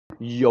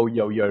Yo,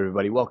 yo, yo,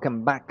 everybody,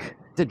 welcome back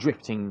to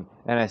Drifting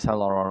and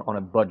SLRR on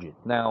a budget.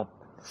 Now,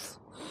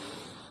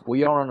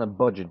 we are on a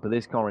budget, but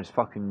this car is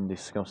fucking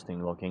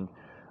disgusting looking.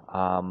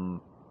 I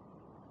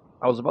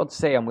was about to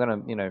say I'm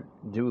gonna,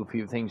 do a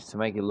few things to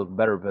make it look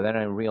better, but then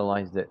I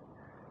realized that,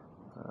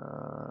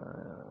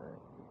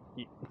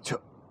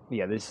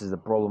 yeah, this is the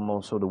problem.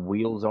 Also, the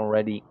wheels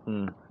already,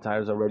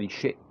 tires already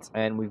shit,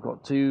 and we've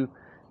got two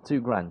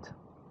grand.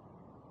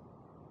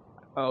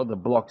 Oh, the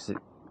blocks.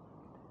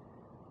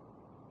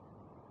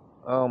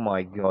 Oh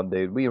my god,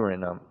 dude, we were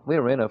in oh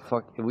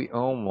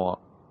my,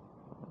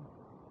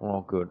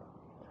 oh good.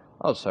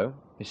 Also,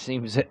 it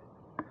seems that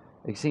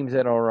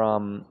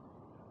our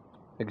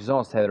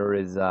exhaust header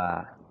is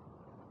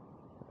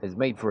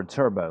made for a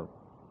turbo.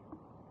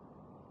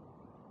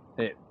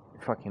 It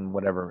fucking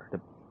whatever.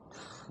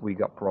 We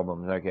got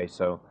problems. Okay,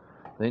 so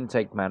the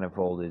intake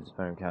manifold is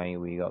okay.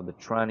 We got the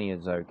tranny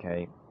is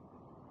okay.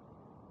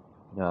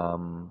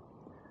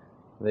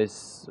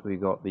 This we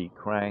got the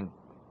crank,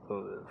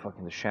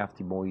 fucking the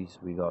shafty boys.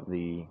 We got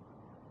the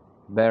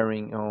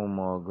bearing. Oh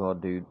my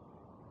god, dude.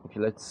 Okay,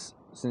 let's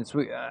since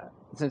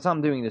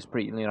I'm doing this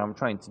I'm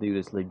trying to do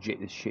this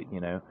legit as shit.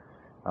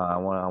 I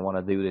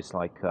wanna do this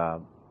like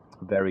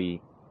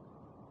very.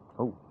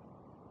 Oh,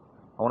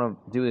 I wanna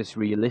do this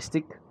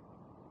realistic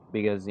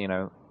because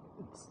I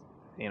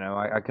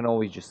can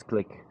always just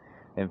click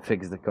and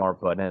fix the car,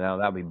 but now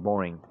that'd be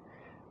boring.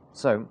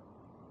 So,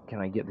 can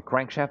I get the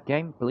crankshaft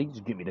game? Please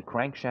give me the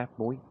crankshaft,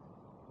 boy.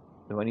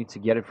 Do I need to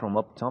get it from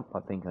up top?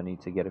 I think I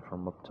need to get it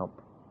from up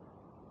top.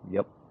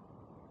 Yep.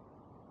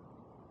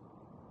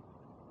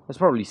 There's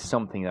probably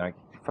something that I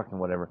fucking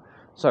whatever.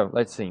 So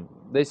let's see.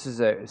 This is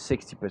a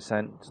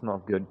 60%. It's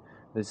not good.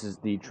 This is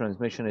the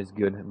transmission is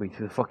good.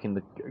 The fucking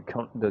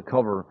the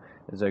cover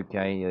is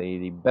okay.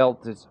 The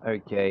belt is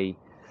okay.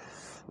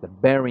 The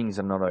bearings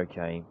are not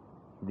okay.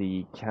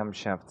 The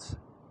camshafts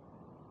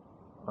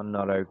are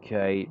not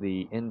okay.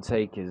 The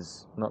intake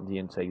is not the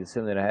intake. The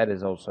cylinder head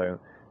is also.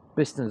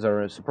 Pistons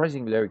are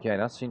surprisingly okay.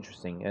 That's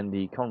interesting. And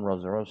the con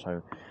rods are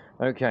also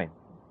okay.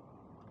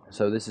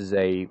 So this is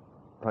a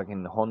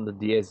fucking Honda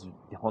DVC.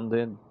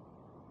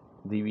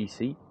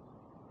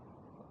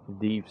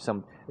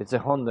 It's a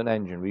Honda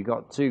engine. We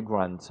got 2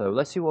 grand. So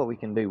let's see what we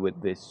can do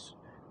with these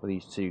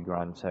 2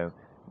 grand. So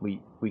we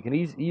can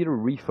either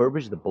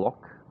refurbish the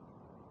block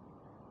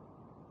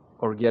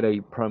or get a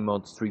Pro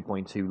Mods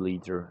 3.2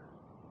 liter,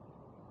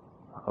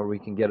 or we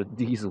can get a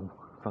diesel,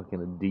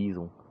 fucking a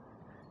diesel.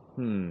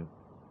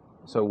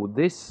 So with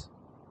this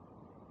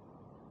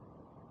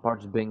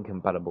parts being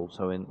compatible,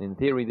 so in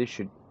theory this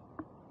should,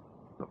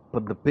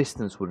 but the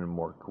pistons wouldn't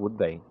work, would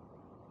they?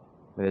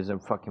 There's no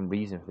fucking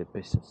reason for the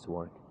pistons to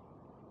work.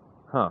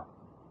 Huh.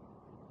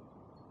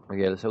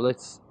 Okay, so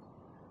let's.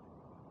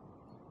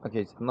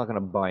 Okay, so I'm not gonna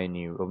buy a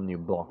new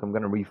block. I'm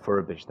gonna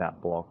refurbish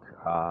that block,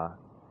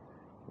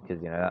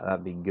 because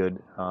that'd be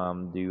good.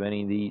 Do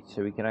any of these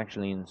so we can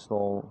actually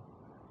install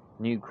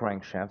new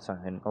crankshafts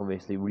and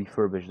obviously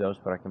refurbish those.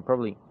 But I can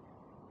probably.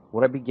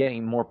 Would I be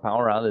getting more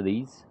power out of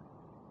these?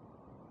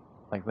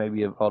 Like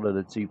maybe out of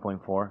the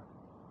 2.4.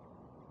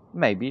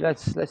 Maybe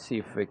let's see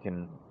if it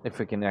can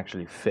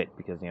actually fit,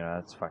 because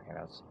that's fucking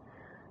us.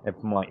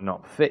 It might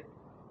not fit.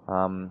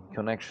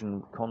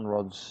 Connection con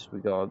rods, we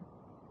got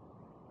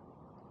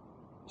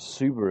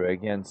Subaru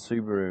again.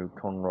 Subaru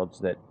con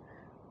rods that.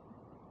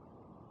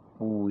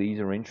 Ooh, these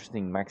are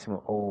interesting. Maximum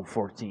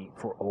 14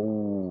 for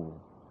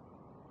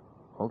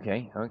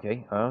Okay. We're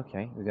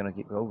gonna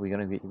keep. Oh, we're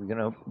gonna.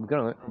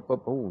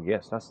 Oh,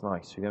 yes, that's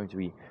nice. We're going to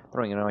be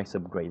throwing a nice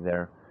upgrade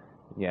there.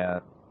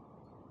 Yeah.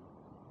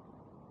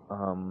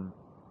 Oh,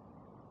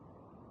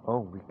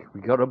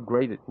 we got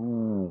upgraded.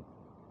 Ooh,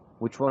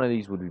 which one of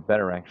these would be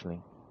better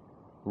actually?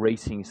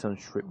 Racing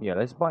Sunstrip. Yeah,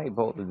 let's buy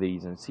both of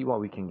these and see what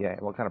we can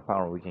get. What kind of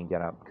power we can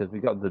get up, because we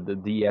got the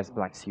DS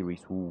Black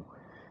Series. Ooh,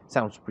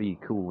 sounds pretty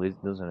cool,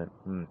 doesn't it?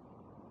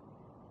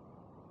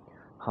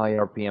 High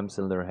RPM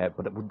cylinder head,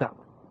 but would that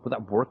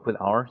work with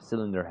our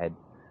cylinder head?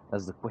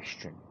 That's the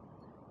question.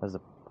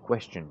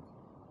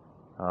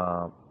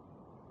 Old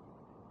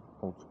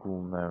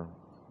school, no.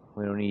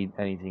 We don't need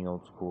anything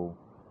old school.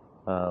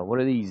 What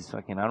are these?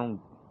 Fucking, I don't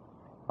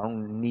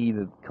need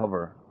a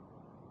cover.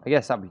 I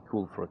guess that'd be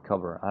cool for a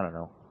cover. I don't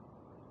know.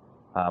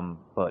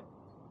 But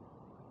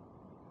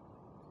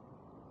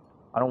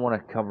I don't want a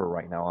cover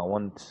right now. I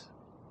want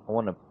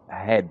a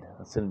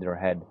cylinder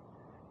head,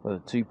 with a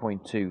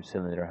 2.2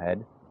 cylinder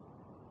head.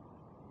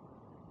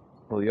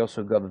 But we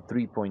also got a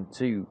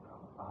 3.2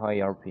 high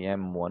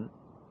RPM one.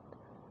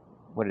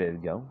 Where did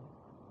it go?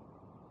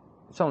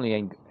 It's only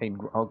 8.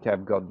 Okay,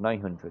 I've got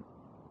 900.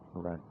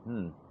 Right.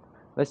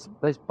 Let's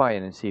buy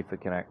it and see if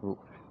it can act.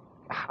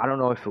 I don't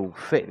know if it will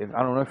fit.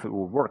 I don't know if it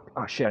will work.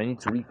 Oh shit! I need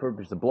to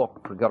refurbish the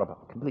block.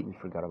 Completely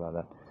forgot about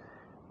that.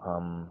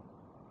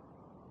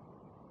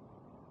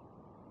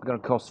 It's gonna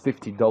cost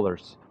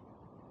 $50,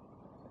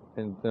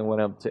 and then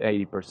went up to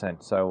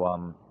 80%. So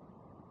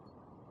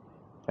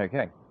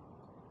okay.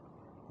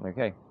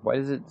 Why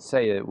does it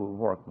say it will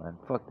work, man?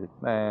 Fuck it,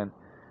 man.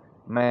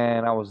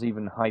 I was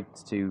even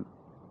hyped to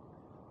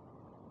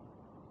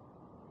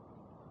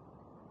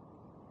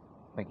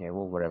Okay,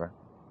 well, whatever.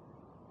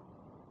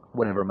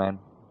 Whatever, man.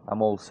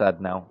 I'm all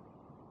sad now.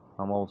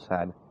 I'm all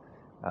sad.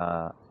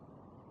 Oh,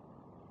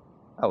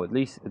 at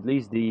least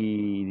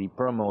the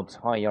promotes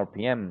high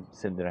RPM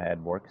cylinder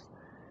head works.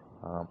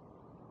 Oh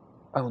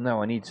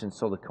no, I need to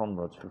install the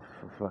conrods for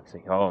fuck's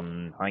sake. Oh,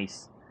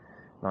 nice.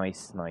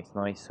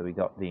 So we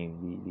got the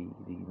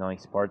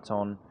nice parts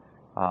on.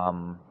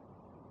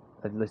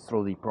 Let's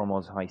throw the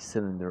promos high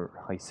cylinder,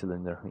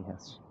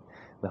 yes,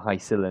 the high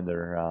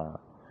cylinder.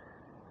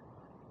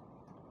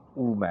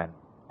 Ooh man,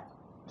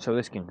 so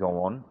this can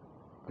go on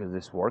because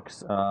this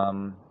works.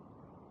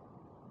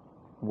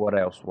 What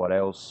else? We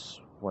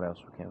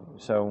can?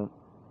 So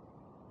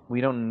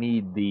we don't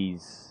need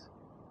these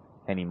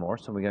anymore.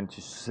 So we're going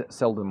to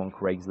sell them on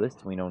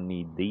Craigslist. We don't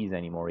need these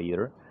anymore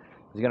either.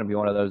 It's going to be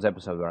one of those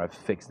episodes where I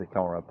fix the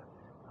car up.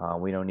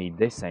 We don't need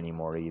this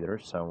anymore either.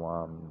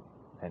 So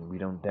and we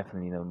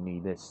definitely don't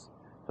need this.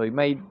 So we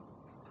made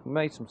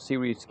some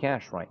serious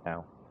cash right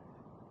now.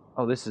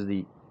 Oh, this is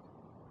the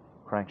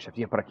crankshaft.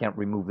 Yeah, but I can't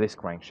remove this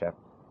crankshaft.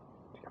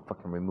 I can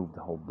fucking remove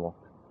the whole block.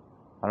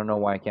 I don't know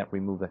why I can't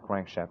remove that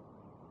crankshaft.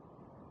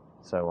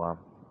 So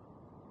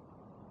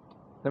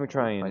let me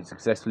try and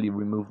successfully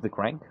remove the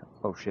crank.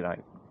 Oh shit, I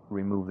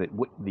removed it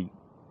with the...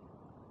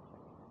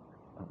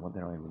 What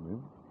did I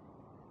remove?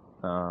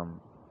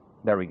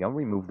 There we go,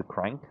 remove the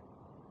crank.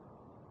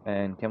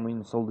 And can we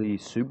install the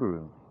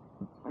Subaru?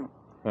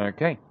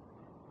 Okay.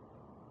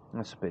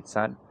 That's a bit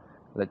sad.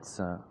 Let's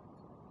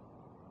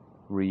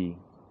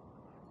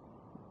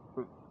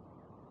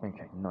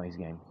Okay, nice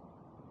game.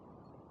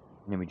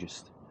 Let me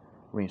just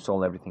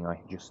reinstall everything I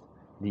just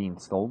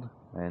deinstalled.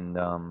 And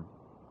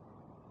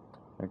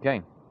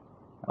okay.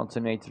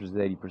 Alternator is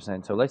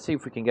 80%. So let's see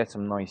if we can get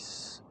some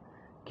nice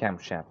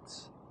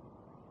camshafts.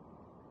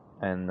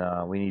 And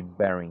we need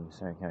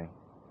bearings. Okay.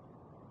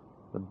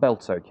 The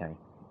belt's okay.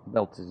 The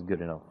belt is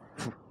good enough.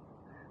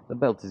 The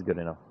belt is good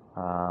enough.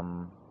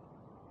 All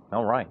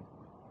right.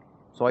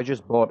 So I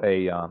just bought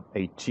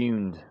a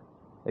tuned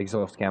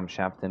exhaust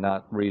camshaft, and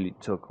that really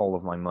took all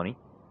of my money.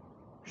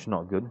 It's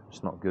not good.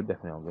 It's not good.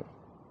 Definitely not good.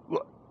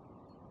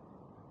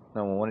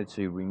 Now I wanted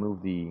to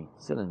remove the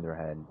cylinder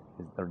head.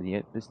 Are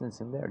the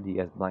pistons in there?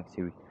 DS Black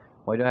Series.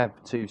 Why do I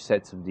have two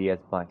sets of DS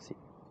Black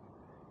Series?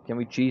 Can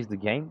we cheese the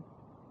game?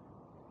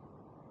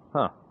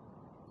 Huh.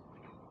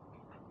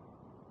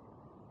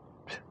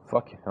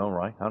 Fuck it.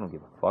 Alright, I don't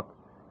give a fuck.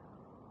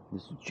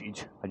 This is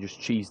cheat. I just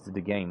cheesed the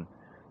game.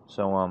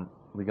 So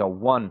we got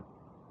one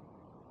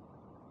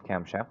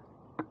camshaft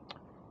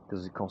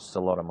because it costs a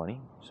lot of money.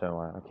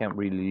 So I can't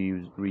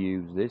really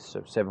reuse this.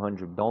 So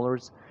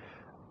 $700.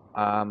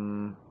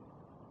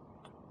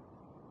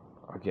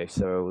 Okay,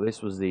 so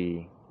this was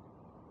the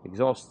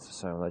exhaust.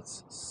 So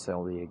let's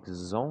sell the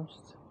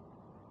exhaust.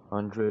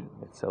 100.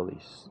 Let's sell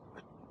these.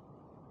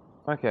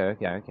 Okay.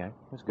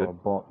 That's good. I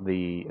bought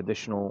the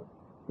additional,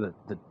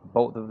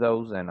 both of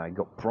those, and I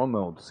got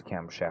Promode's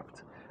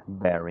camshaft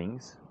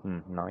bearings.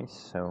 Nice.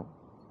 So,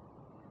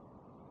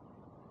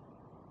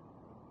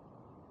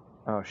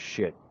 oh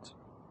shit.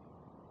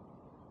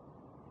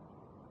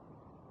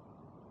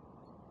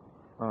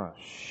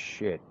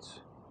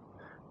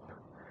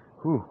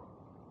 Whew.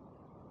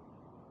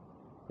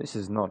 This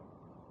is not.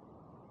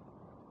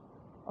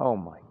 Oh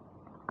my.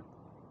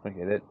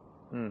 Okay,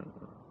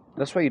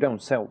 that's why you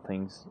don't sell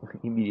things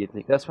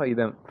immediately. That's why you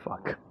don't.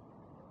 Fuck.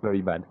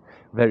 Very bad.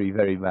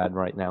 Very bad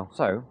right now.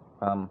 So,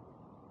 I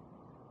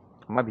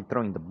might be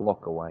throwing the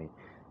block away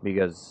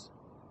because,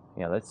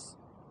 yeah, let's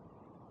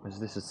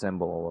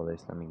disassemble all of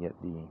this. Let me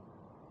get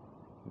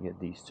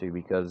these two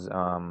because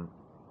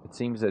it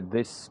seems that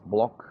this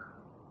block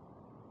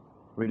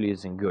really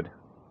isn't good.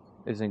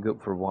 Isn't good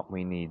for what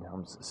we need.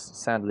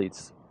 Sadly,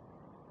 it's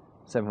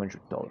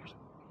 $700.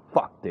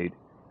 Fuck, dude.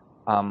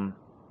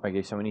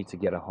 Okay, so we need to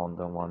get a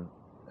Honda one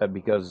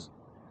because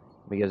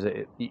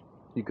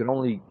you can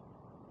only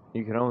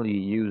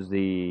use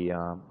the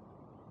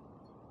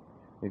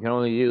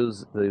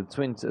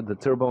the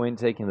turbo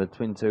intake and the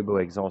twin turbo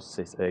exhaust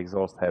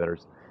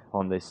headers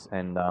on this,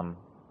 and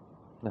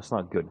that's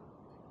not good.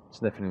 It's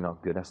definitely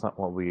not good. That's not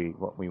what we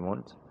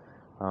want.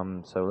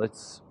 So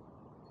let's.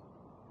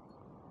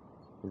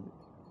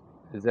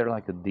 Is there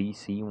like a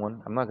DC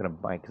one? I'm not gonna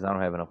buy it because I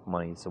don't have enough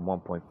money. It's a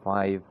 1.5,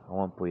 a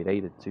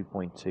 1.8, a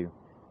 2.2.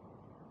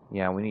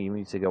 Yeah, we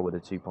need to go with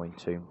a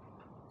 2.2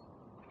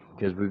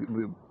 because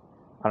we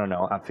I don't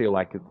know. I feel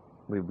like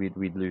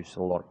we'd lose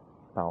a lot of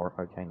power.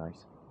 Okay,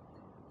 nice.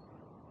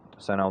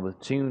 So now the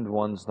tuned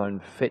ones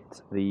don't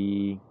fit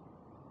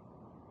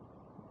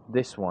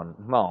this one.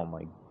 Oh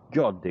my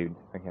god, dude.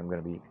 Okay, I'm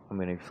gonna be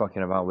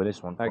fucking about with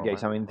this one. Okay,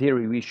 so in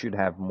theory we should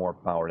have more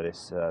power.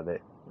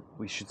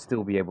 We should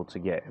still be able to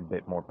get a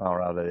bit more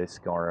power out of this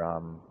car.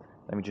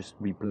 Let me just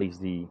replace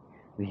the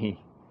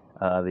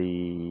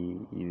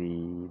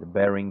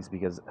bearings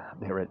because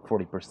they're at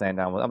 40%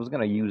 now. I was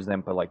gonna use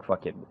them, but like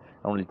fuck it,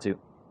 only two.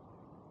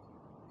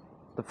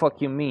 The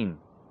fuck you mean?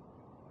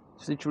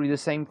 It's literally the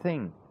same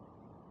thing.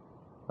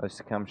 Oh, it's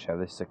a camshaft.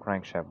 This is a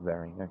crankshaft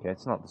bearing. Okay,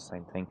 it's not the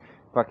same thing.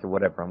 fuck it,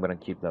 whatever. I'm gonna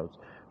keep those.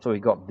 So we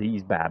got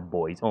these bad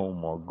boys. Oh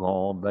my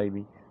god,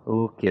 baby!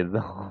 Look at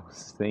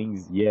those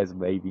things. Yes,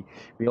 baby.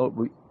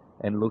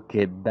 And look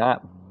at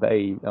that,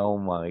 babe. Oh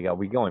my god,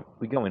 we're going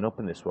up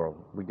in this world.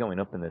 We're going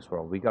up in this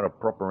world. We got a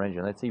proper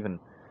engine. Let's even.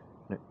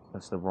 No,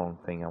 that's the wrong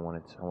thing. I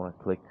want to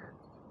click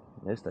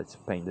this. Let's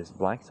paint this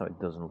black so it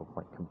doesn't look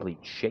like complete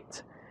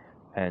shit.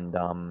 And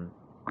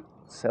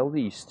sell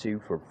these two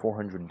for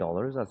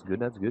 $400. That's good.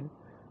 That's good.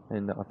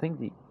 And I think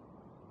the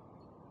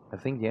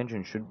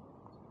engine should.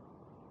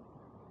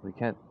 We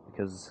can't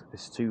because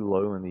it's too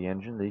low in the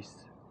engine.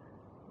 These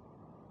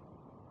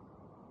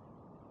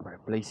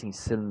replacing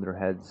cylinder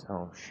heads.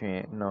 Oh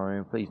shit!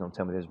 No, please don't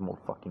tell me there's more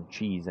fucking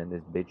cheese in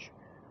this bitch.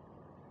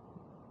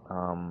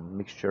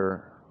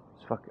 Mixture.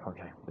 Fuck.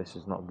 Okay, this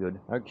is not good.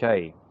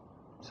 Okay,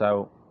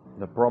 so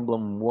the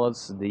problem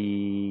was not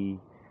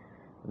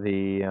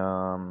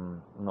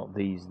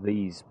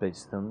these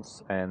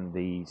pistons and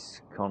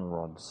these con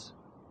rods.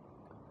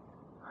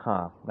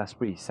 Huh, that's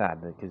pretty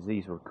sad because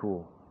these were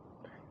cool.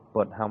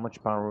 But how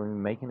much power were we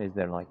making? Is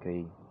there like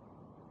a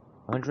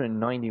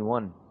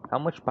 191? How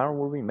much power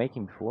were we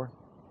making before?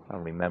 I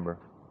don't remember.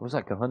 It was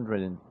like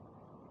 100 and...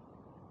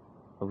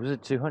 Or was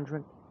it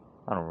 200?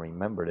 I don't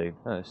remember, dude.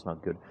 Oh, it's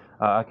not good.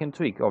 I can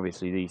tweak,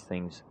 obviously, these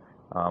things.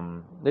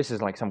 This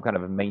is like some kind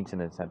of a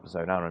maintenance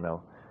episode. I don't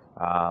know.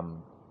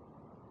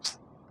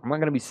 I'm not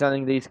gonna be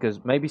selling these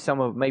because maybe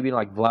maybe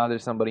like Vlad or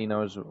somebody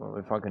knows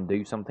if I can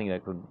do something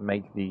that could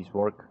make these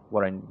work.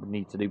 What I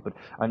need to do, but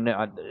I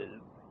know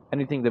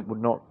anything that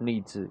would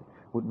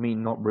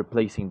mean not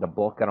replacing the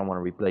block. I don't want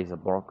to replace the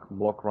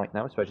block right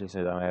now, especially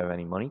since I don't have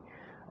any money.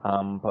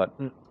 But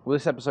well,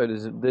 this episode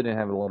didn't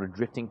have a lot of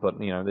drifting,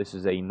 but you know this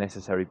is a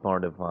necessary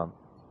part of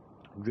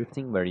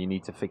drifting where you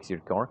need to fix your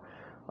car.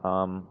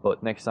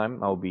 But next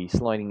time I'll be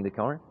sliding the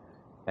car,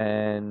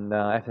 and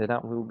after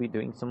that we'll be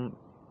doing some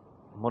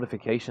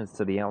modifications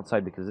to the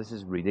outside because this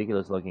is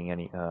ridiculous looking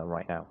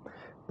right now.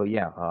 But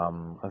yeah,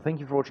 thank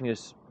you for watching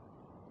this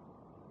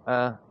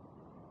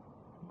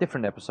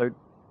different episode,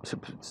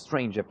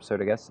 strange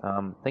episode, I guess.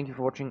 Thank you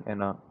for watching,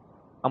 and I'm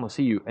gonna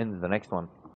see you in the next one.